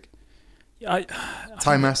wordplay joke.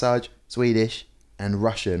 Thai massage, Swedish and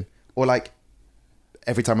Russian. Or like,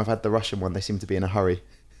 every time I've had the Russian one, they seem to be in a hurry.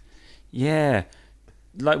 Yeah.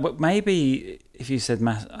 Like, maybe if you said...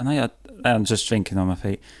 I know I'm just thinking on my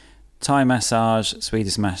feet. Thai massage,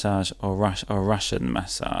 Swedish massage, or Russian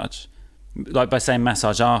massage. Like, by saying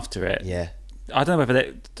massage after it. Yeah. I don't know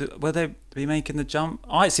whether will they be making the jump.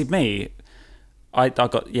 I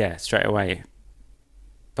got straight away.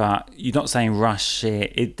 But you're not saying rush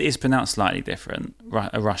it. It is pronounced slightly different.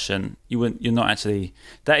 A Russian. You're not actually.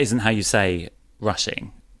 That isn't how you say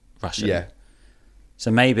rushing. Russian. Yeah.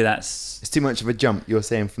 So maybe it's too much of a jump. You're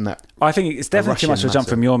saying from that. I think it's definitely too much of a jump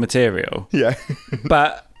from your material. Yeah.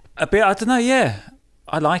 But a bit. I don't know. Yeah,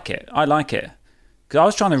 I like it. Because I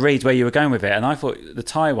was trying to read where you were going with it, and I thought the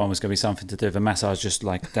Thai one was going to be something to do with a massage just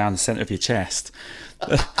like down the centre of your chest.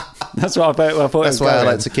 That's what I thought. That's why I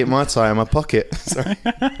like to keep my tie in my pocket. Sorry.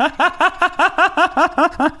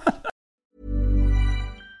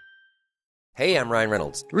 Hey, I'm Ryan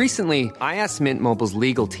Reynolds. Recently, I asked Mint Mobile's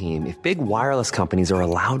legal team if big wireless companies are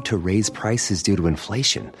allowed to raise prices due to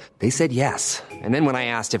inflation. They said yes. And then when I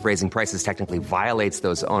asked if raising prices technically violates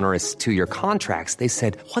those onerous 2-year contracts, they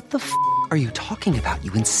said, "What the f*** are you talking about,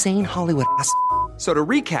 you insane Hollywood ass?" So to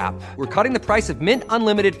recap, we're cutting the price of Mint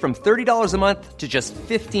Unlimited from $30 a month to just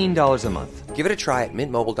 $15 a month. Give it a try at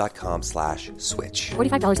mintmobile.com/switch.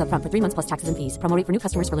 $45 up front for 3 months plus taxes and fees. Promo rate for new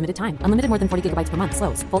customers for limited time. Unlimited more than 40 gigabytes per month.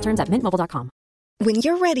 Slows full terms at mintmobile.com. When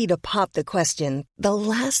you're ready to pop the question, the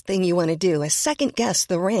last thing you want to do is second-guess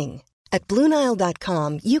the ring. At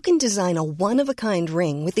BlueNile.com, you can design a one-of-a-kind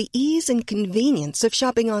ring with the ease and convenience of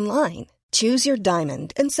shopping online. Choose your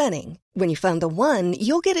diamond and setting. When you find the one,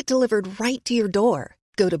 you'll get it delivered right to your door.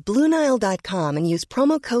 Go to BlueNile.com and use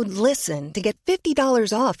promo code LISTEN to get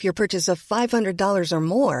 $50 off your purchase of $500 or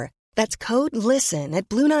more. That's code LISTEN at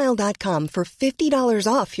BlueNile.com for $50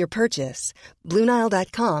 off your purchase.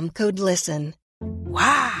 BlueNile.com, code LISTEN.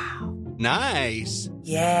 Wow. Nice.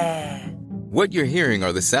 Yeah. What you're hearing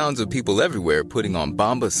are the sounds of people everywhere putting on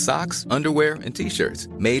Bombas socks, underwear, and T-shirts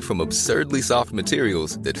made from absurdly soft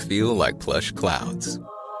materials that feel like plush clouds.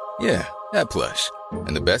 Yeah, that plush.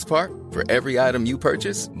 And the best part? For every item you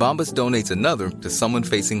purchase, Bombas donates another to someone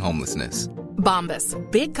facing homelessness. Bombas.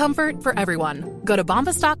 Big comfort for everyone. Go to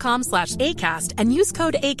bombas.com/ACAST and use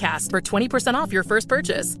code ACAST for 20% off your first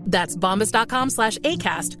purchase. That's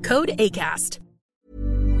bombas.com/ACAST. Code ACAST.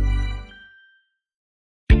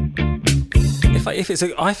 I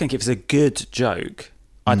think if it's a good joke,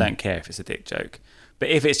 I don't care if it's a dick joke. But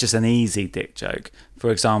if it's just an easy dick joke,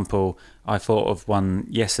 for example, I thought of one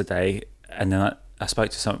yesterday, and then I spoke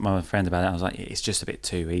to my friend about it. I was like, it's just a bit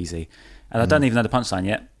too easy, and I don't even know the punchline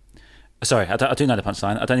yet. Sorry, I do know the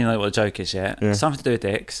punchline. I don't even know what the joke is yet. Yeah. Something to do with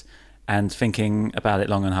dicks, and thinking about it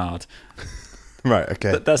long and hard. Right.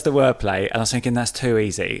 Okay. That's the wordplay, and I was thinking that's too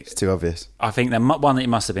easy. It's too obvious. I think that one, it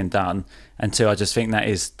must have been done, and two, I just think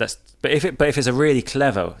that's. But if it's a really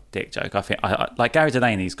clever dick joke, I think like Gary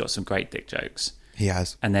Delaney's got some great dick jokes. He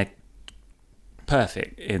has, and they're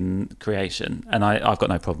perfect in creation, and I've got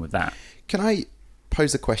no problem with that. Can I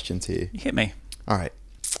pose a question to you? Hit me. All right.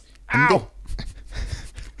 Ow!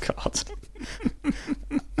 God.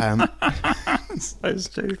 So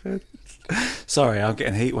stupid. Sorry, I'm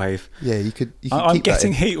getting heat wave. Yeah, you could I'm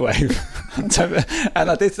getting heat wave, and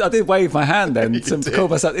I did wave my hand then to call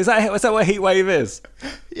myself. Is that what heat wave is?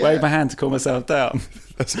 Yeah. Wave my hand to cool myself down.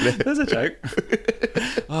 There's a joke.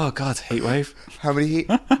 Oh God, heat wave. How many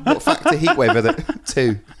what factor heat wave are there?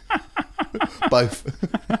 2. Both.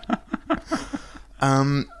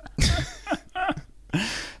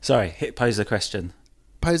 Sorry, pose the question.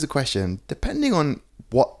 Pose a question. Depending on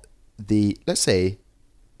what let's say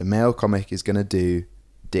the male comic is going to do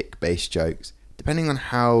dick-based jokes, depending on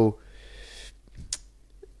how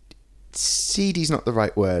seedy's not the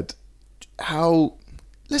right word, how,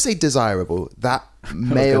 let's say, desirable that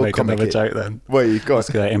male comic is. Another joke then. Well, you've got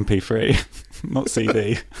to go MP3, not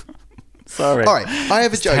CD. Sorry. All right, I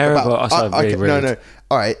have a joke terrible. about... Okay, no.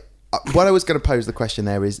 All right, what I was going to pose the question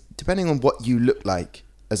there is, depending on what you look like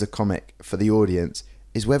as a comic for the audience,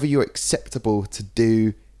 is whether you're acceptable to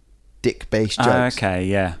do dick-based jokes. Okay,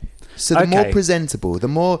 yeah. So the more presentable, the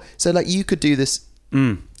more... So, like, you could do this,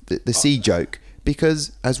 the C joke,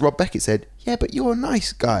 because, as Rob Beckett said, yeah, but you're a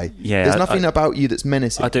nice guy. Yeah, there's nothing about you that's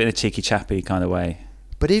menacing. I do it in a cheeky chappy kind of way.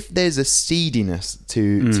 But if there's a seediness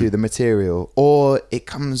to the material, or it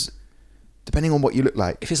comes... Depending on what you look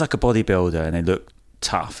like. If it's like a bodybuilder and they look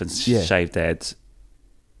tough and shaved heads,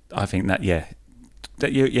 I think that,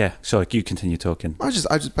 sorry, you continue talking. I was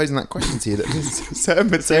just posing that question to you, that there's certain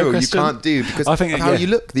material you can't do because of how you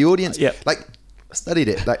look. The audience, like, I studied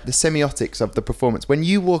it, like the semiotics of the performance. When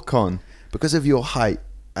you walk on, because of your height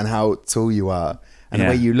and how tall you are and the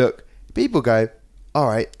way you look, people go, all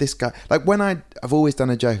right, this guy... Like, when I've always done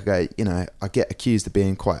a joke, I get accused of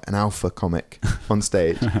being quite an alpha comic on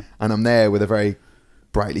stage, and I'm there with a very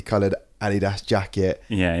brightly coloured Adidas jacket.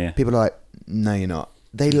 Yeah. People are like, no, you're not.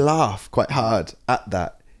 They laugh quite hard at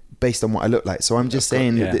that based on what I look like. So I'm just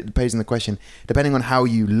posing the question, depending on how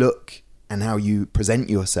you look and how you present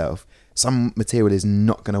yourself, some material is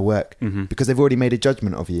not going to work because they've already made a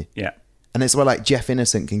judgment of you. Yeah. And it's where, like, Jeff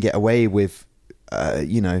Innocent can get away with,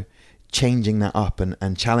 changing that up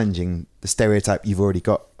and challenging the stereotype you've already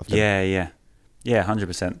got of them. Yeah,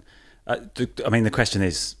 100%.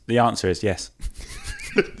 The answer is yes.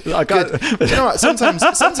 I got. But you know what? Sometimes in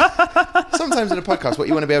a podcast, what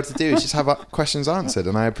you want to be able to do is just have questions answered,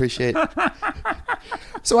 and I appreciate.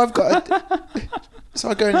 So I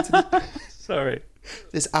go into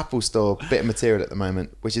this Apple Store bit of material at the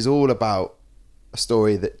moment, which is all about a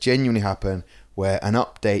story that genuinely happened, where an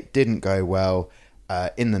update didn't go well.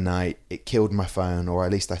 In the night, it killed my phone, or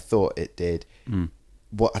at least I thought it did.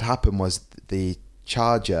 What had happened was the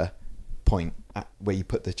charger point where you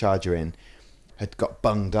put the charger in had got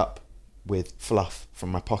bunged up with fluff from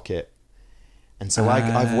my pocket. And so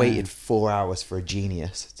I've waited 4 hours for a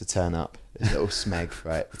genius to turn up. This little smeg,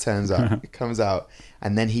 right? It turns up, it comes out,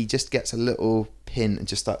 and then he just gets a little pin and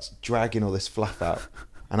just starts dragging all this fluff out.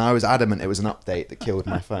 And I was adamant it was an update that killed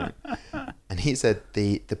my phone. And he said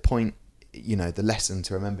the point... the lesson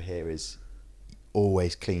to remember here is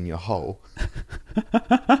always clean your hole.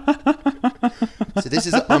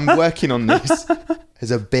 So I'm working on this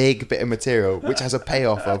as a big bit of material, which has a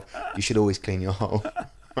payoff of you should always clean your hole.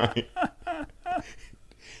 Right?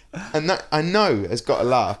 And that, I know, has got a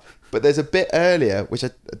laugh, but there's a bit earlier, which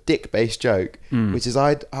a dick-based joke, which is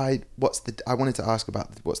I wanted to ask about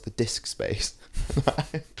what's the disk space.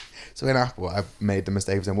 So in Apple, I've made the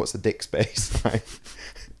mistake of saying, what's the dick space? Right?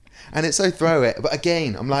 And it's so throw it. But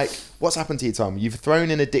again, I'm like, what's happened to you, Tom? You've thrown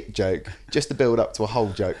in a dick joke just to build up to a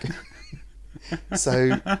whole joke.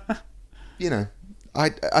 So,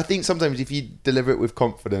 I think sometimes if you deliver it with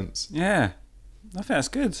confidence... Yeah, I think that's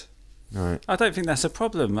good. Right. I don't think that's a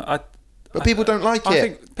problem. But people don't like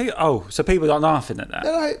it. So people aren't laughing at that?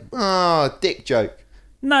 They're like, oh, dick joke.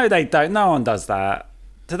 No, they don't. No one does that.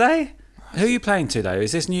 Do they? Who are you playing to, though?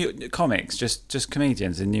 Is this new comics, just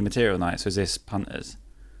comedians in new material nights, or is this punters?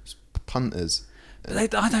 Punters.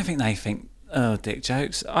 But I don't think they think, oh, dick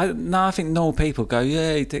jokes. I think normal people go,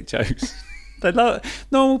 yay, dick jokes.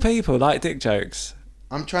 Normal people like dick jokes.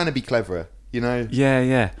 I'm trying to be cleverer, you know?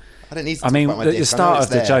 Yeah. I don't need to talk about my dick. The start of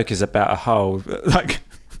the joke is about a hole. Like,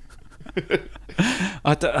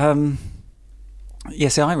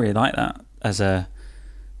 see, I really like that as an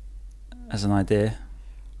idea.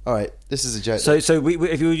 All right, this is a joke. So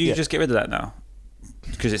if you just get rid of that now,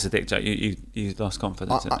 because it's a dick joke, you lost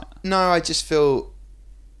confidence in it. No, I just feel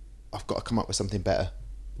I've got to come up with something better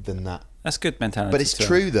than that. That's good mentality. But it's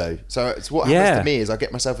true though. So it's what happens to me is I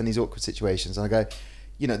get myself in these awkward situations and I go,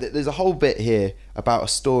 you know, there's a whole bit here about a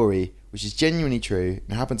story which is genuinely true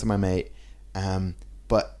and it happened to my mate,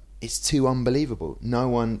 but it's too unbelievable. No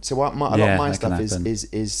one. So a lot of my stuff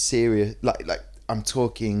is serious. Like I'm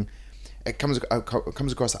talking. It comes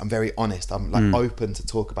across that I'm very honest. I'm like open to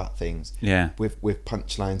talk about things. Yeah. With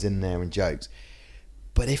punchlines in there and jokes.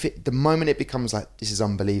 But the moment it becomes like this is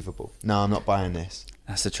unbelievable. No, I'm not buying this.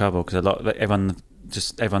 That's the trouble because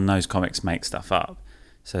everyone knows comics make stuff up,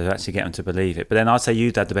 so to actually get them to believe it. But then I'd say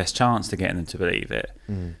you'd had the best chance to getting them to believe it,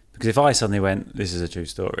 because if I suddenly went, "This is a true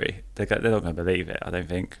story," they're not going to believe it. I don't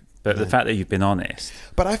think. But the fact that you've been honest.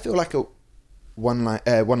 But I feel like a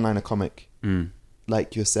one-liner comic,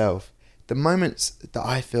 like yourself. The moments that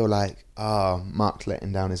I feel like, Mark's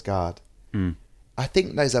letting down his guard, I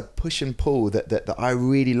think there's a push and pull that I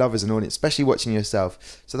really love as an audience, especially watching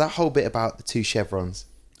yourself. So that whole bit about the two chevrons.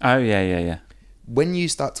 Oh, yeah. When you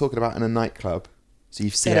start talking about in a nightclub, so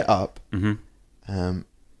you've set it up,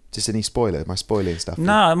 just any spoiler? Am I spoiling stuff?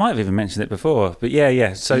 No, I might have even mentioned it before, but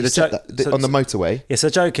yeah. So the joke... on the motorway? Yeah, so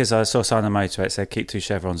the joke is I saw a sign on the motorway that said, keep two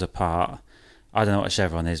chevrons apart. I don't know what a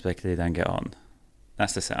chevron is, but they don't get on.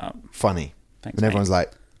 That's the setup. Funny. Thanks, and everyone's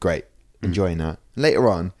like, great, enjoying that. Later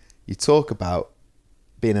on, you talk about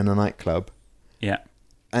being in a nightclub. Yeah.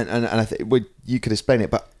 And I think you could explain it,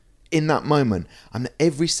 but in that moment,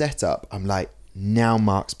 every setup, I'm like, now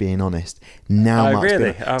Mark's being honest. Now Mark's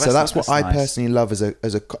really? being honest. So that's what I personally love as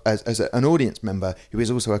an audience member who is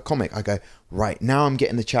also a comic. I go, right, now I'm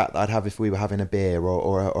getting the chat that I'd have if we were having a beer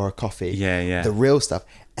or a coffee. Yeah. The real stuff.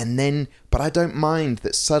 And then, but I don't mind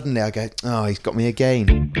that suddenly I go, oh, he's got me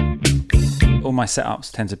again. All my setups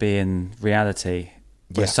tend to be in reality.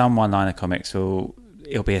 Where some one-liner comics it'll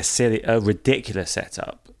be a ridiculous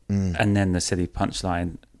setup, and then the silly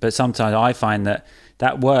punchline. But sometimes I find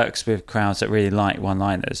that works with crowds that really like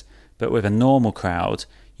one-liners. But with a normal crowd,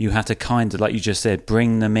 you have to kind of, like you just said,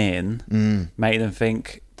 bring them in, make them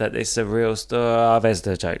think that it's a real story. There's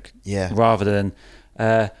the joke. Yeah. Rather than,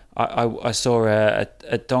 I saw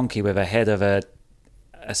a donkey with a head of a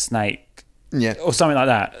snake. Yeah. Or something like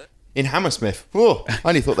that. In Hammersmith. Oh, I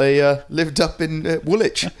only thought they lived up in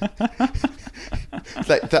Woolwich.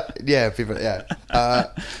 Like that, yeah. People, yeah.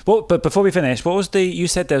 But before we finish, what was you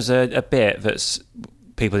said there was a bit that's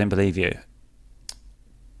people didn't believe you.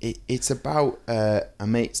 It's about a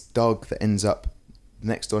mate's dog that ends up. The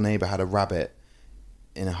next door neighbour had a rabbit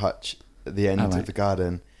in a hutch at the end of the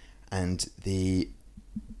garden, and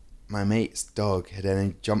my mate's dog had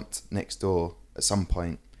then jumped next door at some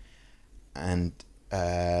point, and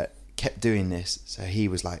kept doing this. So he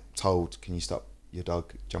was like told, "Can you stop your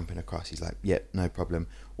dog jumping across?" He's like, "Yep, no problem."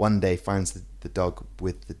 One day finds the dog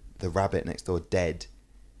with the rabbit next door dead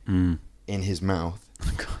in his mouth.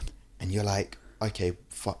 Oh God. And you're like, okay,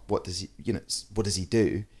 fuck, what does he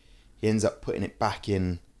do? He ends up putting it back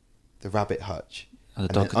in the rabbit hutch. Oh,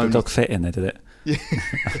 the dog fit in there, did it? Yeah.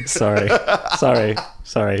 Sorry,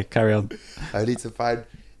 carry on. Only to find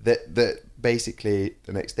that basically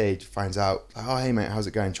the next day finds out, oh, hey mate, how's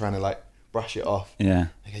it going? Trying to like brush it off. Yeah.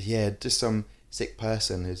 I go, yeah, just some sick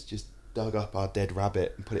person has just dug up our dead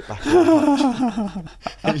rabbit and put it back in the hutch.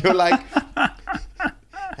 And you're like,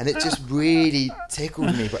 and it just really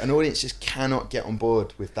tickled me. But an audience just cannot get on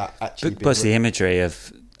board with that actually. But it's the imagery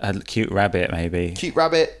of a cute rabbit, maybe. Cute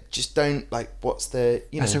rabbit, just don't like. What's the?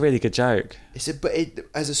 That's a really good joke. As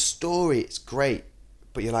a story, it's great.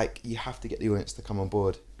 But you're like, you have to get the audience to come on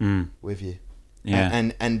board with you.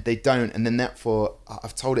 Yeah. And they don't. And then therefore,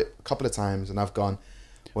 I've told it a couple of times, and I've gone,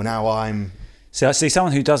 well, now I'm. See, I see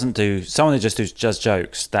someone who just does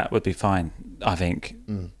jokes. That would be fine, I think,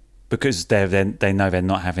 because they know they're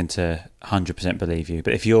not having to 100% believe you.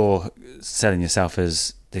 But if you're selling yourself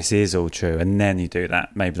as this is all true, and then you do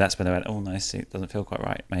that, maybe that's when they went, oh no, it doesn't feel quite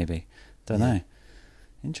right. Maybe, don't know.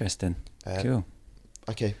 Interesting. Cool.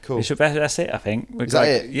 Okay, cool. That's it, I think. Is that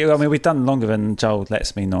it? I mean, we've done longer than Joel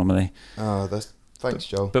lets me normally. Oh, thanks,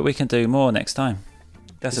 Joel. But we can do more next time.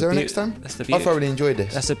 Is there a next time? That's the beauty. I thoroughly enjoyed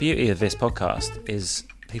this. That's the beauty of this podcast, is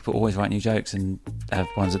people always write new jokes and have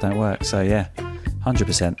ones that don't work. So yeah,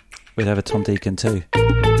 100%. We'd have a Tom Deacon too.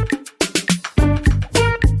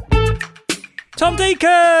 Tom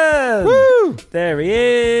Deacon! Woo! There he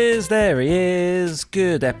is.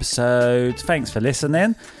 Good episode. Thanks for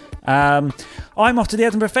listening. I'm off to the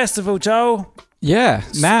Edinburgh Festival, Joel. Yeah,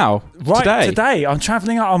 now. Today. I'm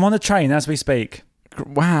travelling. I'm on a train as we speak.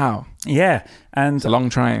 Wow. Yeah. And it's a long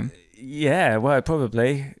train. Yeah, well,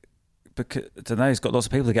 probably. Because, I don't know, it's got lots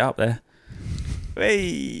of people to get up there.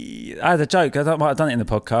 I had a joke. I might have done it in the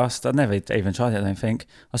podcast. I've never even tried it, I don't think.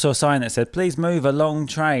 I saw a sign that said, please move a long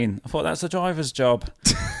train. I thought, that's the driver's job.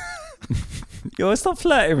 You always stop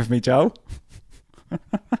flirting with me, Joel.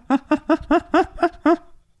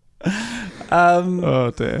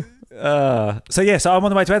 Oh, dear. So I'm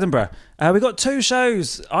on the way to Edinburgh. We've got 2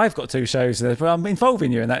 shows. I've got 2 shows. I'm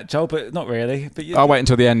involving you in that, Joel, but not really. But I'll wait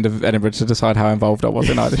until the end of Edinburgh to decide how involved I was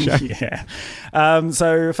in either show. Yeah.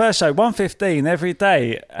 So first show, 1:15 every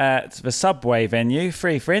day at the Subway venue.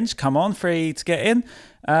 Free Fringe. Come on, free to get in.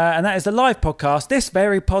 And that is the live podcast. This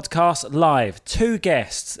very podcast live. 2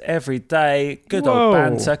 guests every day. Good old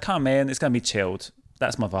banter. Come in. It's going to be chilled.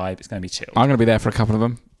 That's my vibe. It's going to be chilled. I'm going to be there for a couple of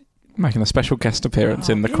them. Making a special guest appearance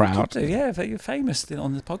in the crowd. You're famous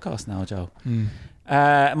on the podcast now, Joel.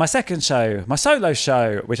 My second show, my solo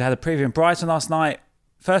show, which I had a preview in Brighton last night.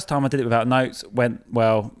 First time I did it without notes, went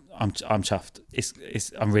well. I'm chuffed.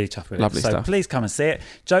 I'm really chuffed with it. Lovely stuff. So please come and see it.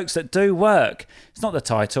 Jokes that do work. It's not the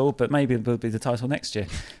title, but maybe it will be the title next year.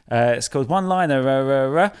 It's called One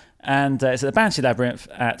Liner, and it's at the Banshee Labyrinth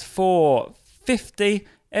at 4:50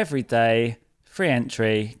 every day. Free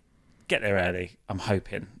entry. Get there early. I'm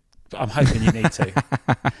hoping you need to.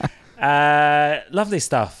 Lovely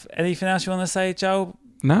stuff. Anything else you want to say, Joel?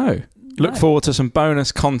 No. Look forward to some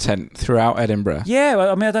bonus content throughout Edinburgh. Yeah,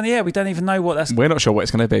 well, I mean, we don't even know what that's... We're not sure what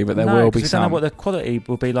it's going to be, but there will be some. We don't know what the quality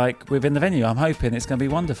will be like within the venue. I'm hoping it's going to be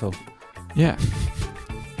wonderful. Yeah.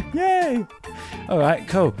 Yay! All right,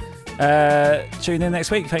 cool. Tune in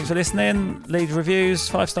next week. Thanks for listening. Leave reviews,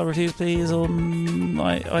 5-star reviews, please, on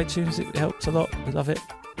iTunes. It helps a lot. We love it.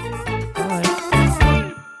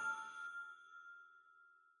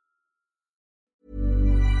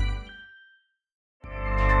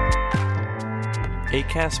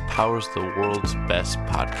 Acast powers the world's best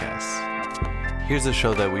podcasts. Here's a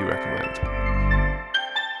show that we recommend.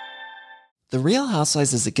 The Real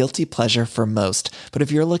Housewives is a guilty pleasure for most, but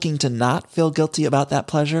if you're looking to not feel guilty about that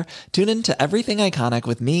pleasure, tune in to Everything Iconic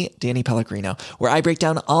with me, Danny Pellegrino, where I break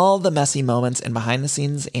down all the messy moments and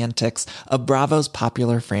behind-the-scenes antics of Bravo's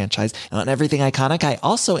popular franchise. And on Everything Iconic, I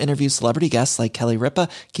also interview celebrity guests like Kelly Ripa,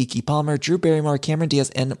 Keke Palmer, Drew Barrymore, Cameron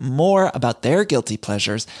Diaz, and more about their guilty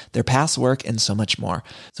pleasures, their past work, and so much more.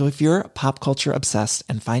 So if you're pop culture obsessed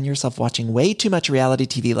and find yourself watching way too much reality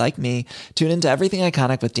TV like me, tune in to Everything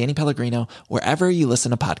Iconic with Danny Pellegrino, wherever you listen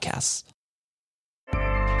to podcasts.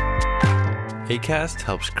 Acast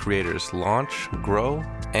helps creators launch, grow,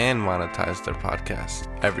 and monetize their podcasts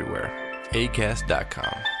everywhere.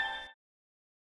 Acast.com.